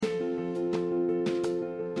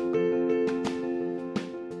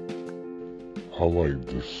I like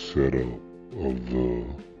the setup of the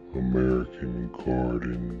American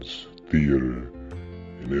Gardens Theater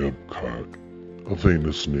in Epcot. I think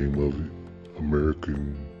that's the name of it.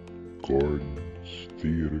 American Gardens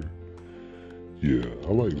Theater. Yeah,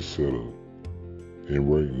 I like the setup. And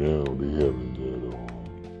right now they having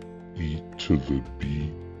that Eat to the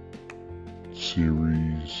Beat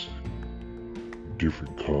series.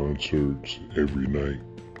 Different concerts every night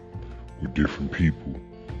with different people.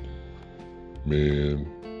 Man,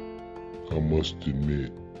 I must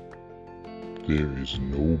admit, there is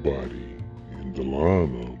nobody in the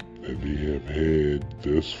lineup that they have had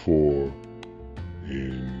thus far,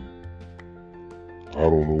 and I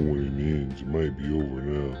don't know when it ends. It might be over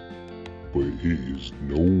now, but it is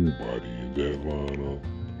nobody in that lineup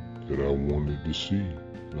that I wanted to see.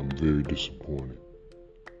 I'm very disappointed.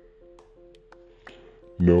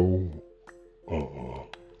 No,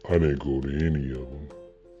 I didn't go to any of them.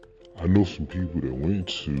 I know some people that went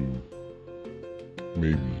to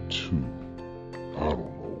maybe two. I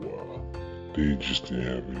don't know why. They just didn't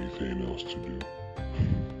have anything else to do.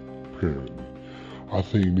 Apparently. I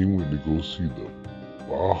think they went to go see the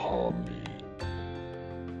Baha Men.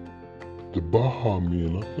 The Baha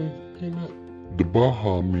Men, I think, ain't that? The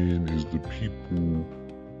Baha Men is the people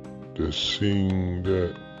that sing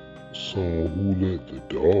that song, Who Let the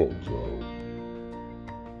Dogs Out?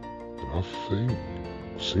 And I think,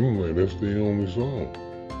 seems like that's their only song.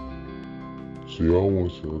 So y'all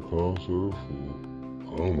went to a concert for,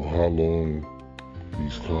 I don't know how long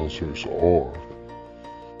these concerts are,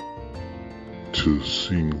 to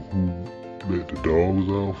sing Who Let the Dogs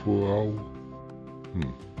Out for an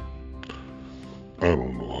hour? I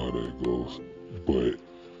don't know how that goes, but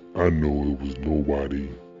I know it was nobody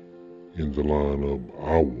in the lineup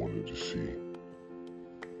I wanted to see.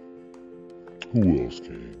 Who else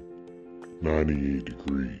came? 98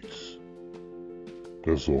 Degrees.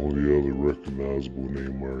 That's the only other recognizable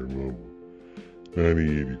name I remember.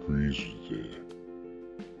 98 Degrees was there.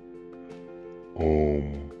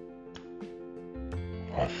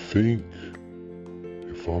 I think,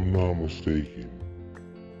 if I'm not mistaken,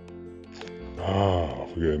 I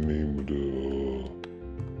forgot the name of the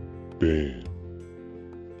band.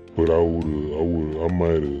 But I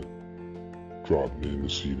might have dropped in to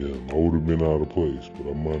see them. I would have been out of place, but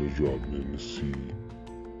I might have dropped in to see.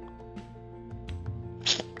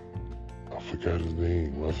 I forgot his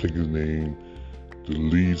name. I think his name, the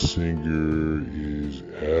lead singer is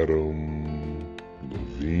Adam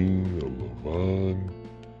Levine or Levine.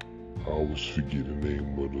 I always forget the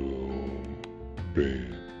name of the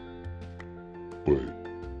band. But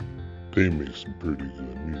they make some pretty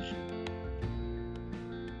good music.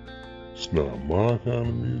 It's not my kind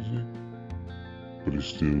of music, but it's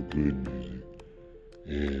still good music.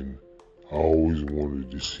 And I always wanted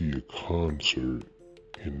to see a concert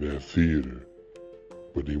in that theater,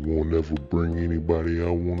 but they won't ever bring anybody I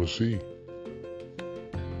want to see.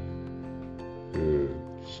 Yeah,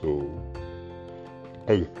 so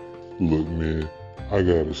look, man, I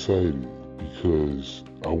got excited because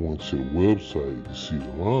I went to the website to see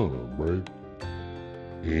the lineup, right?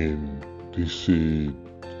 And they said,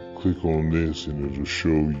 click on this and it'll show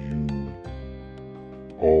you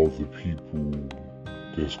all the people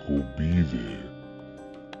that's gonna be there.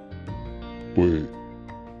 But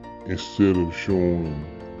instead of showing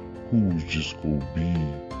who's just gonna be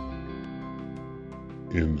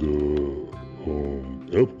in the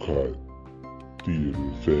Epcot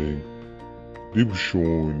theater thing, they were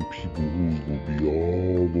showing people who's gonna be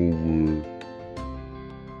all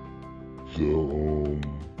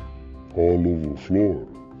over Florida.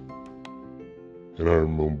 And I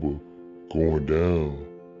remember going down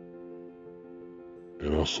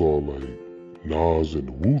and I saw like Nas and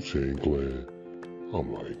the Wu-Tang Clan.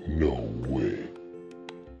 I'm like, no way.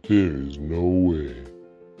 There is no way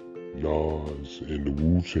Nas and the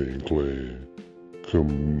Wu-Tang Clan come,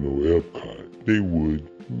 Epcot. They would,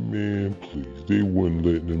 man, please. They wouldn't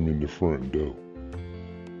let them in the front door.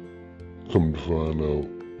 Come to find out,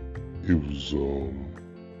 it was,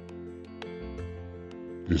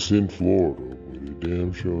 it's in Florida, but it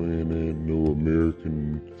damn sure ain't no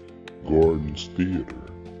American Gardens Theater.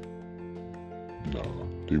 Nah,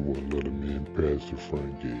 they wouldn't let them in past the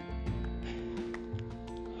front gate.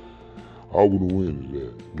 I would have went to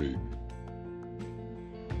that, maybe.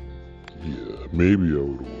 Yeah, maybe I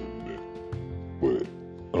would have went to that. But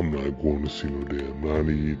I'm not going to see no damn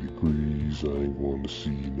 98 Degrees. I ain't going to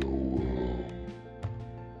see no,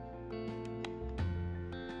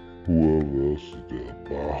 whoever else is there,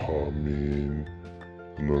 Baha Men,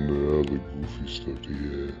 and none of the other goofy stuff they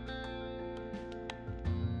had.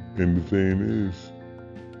 And the thing is,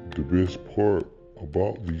 the best part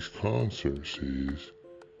about these concerts is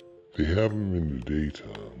they have them in the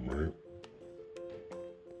daytime, right?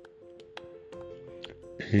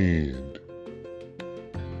 And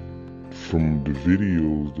from the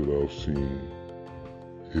videos that I've seen,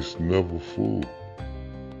 it's never full.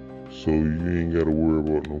 So you ain't gotta worry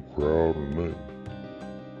about no crowd or nothing.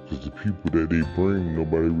 Because the people that they bring,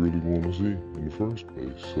 nobody really wanna see in the first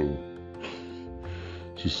place. So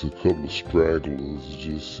just a couple of stragglers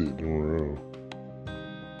just sitting around.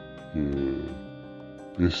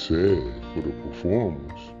 Yeah, it's sad for the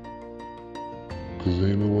performers. Cause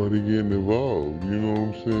ain't nobody getting involved, you know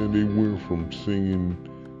what I'm saying? They went from singing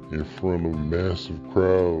in front of massive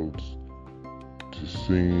crowds to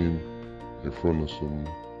singing in front of some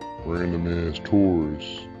random ass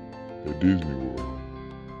tourists at Disney World.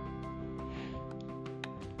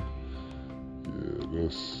 Yeah,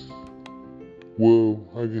 well,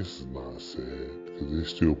 I guess it's not sad, because they're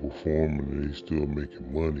still performing and they're still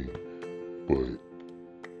making money, but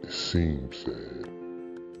it seems sad.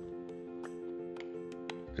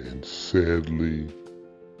 And sadly,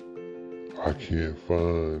 I can't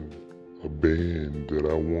find a band that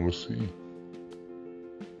I want to see.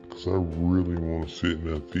 Because I really want to sit in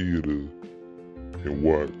that theater and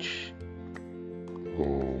watch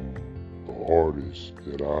the artists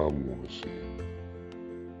that I want to see.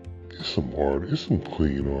 There's some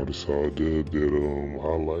clean artists out there that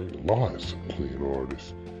I like. Lots of clean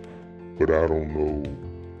artists. But I don't know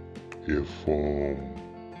if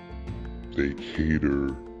they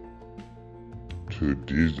cater to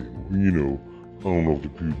Disney. You know, I don't know if the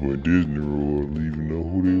people in Disney World even know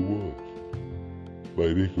who they was.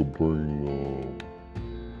 Like they could bring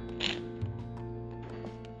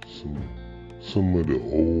some of the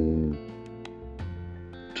old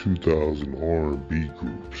 2000 R&B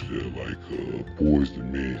groups that like Boyz II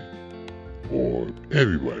Men, or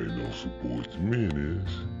everybody knows who Boyz II Men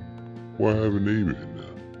is. Why haven't they been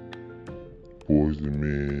there? Boyz II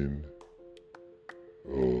Men,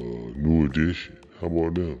 New Edition. How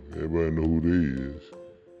about them? Everybody know who they is.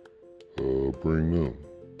 Bring them.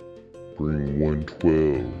 Bring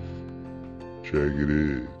 112, Jagged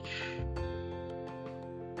Edge.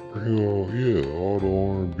 Bring all the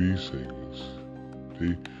R&B singers.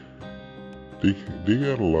 They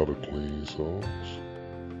got a lot of clean songs.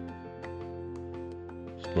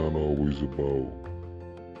 It's not always about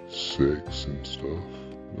sex and stuff.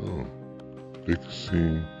 No. They can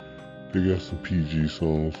sing. They got some PG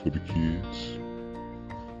songs for the kids.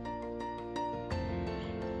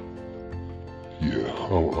 Yeah,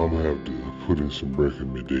 I'm gonna have to put in some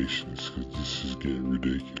recommendations because this is getting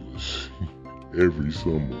ridiculous. Every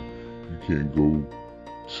summer, you can't go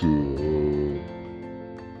to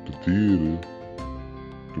the theater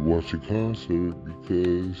to watch a concert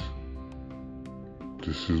because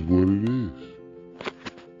this is what it is.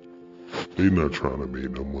 They not trying to make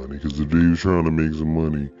no money, because if they were trying to make some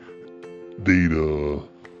money, they'd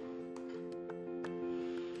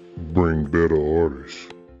bring better artists.